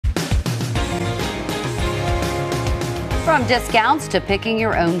From discounts to picking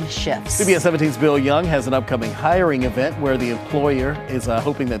your own shifts. CBS 17's Bill Young has an upcoming hiring event where the employer is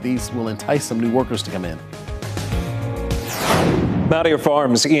hoping that these will entice some new workers to come in. Mountaire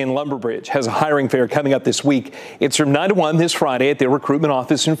Farms in Lumberbridge has a hiring fair coming up this week. It's from 9 to 1 this Friday at their recruitment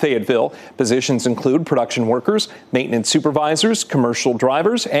office in Fayetteville. Positions include production workers, maintenance supervisors, commercial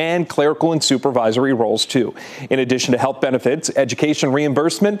drivers, and clerical and supervisory roles too. In addition to health benefits, education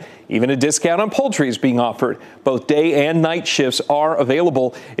reimbursement, even a discount on poultry is being offered. Both day and night shifts are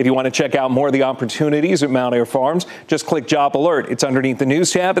available. If you want to check out more of the opportunities at Mountaire Farms, just click Job Alert. It's underneath the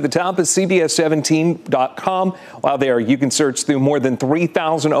news tab at the top of CBS17.com. While there, you can search through more than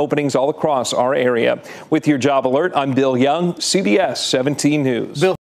 3,000 openings all across our area. With your Job Alert, I'm Bill Young, CBS 17 News. Bill.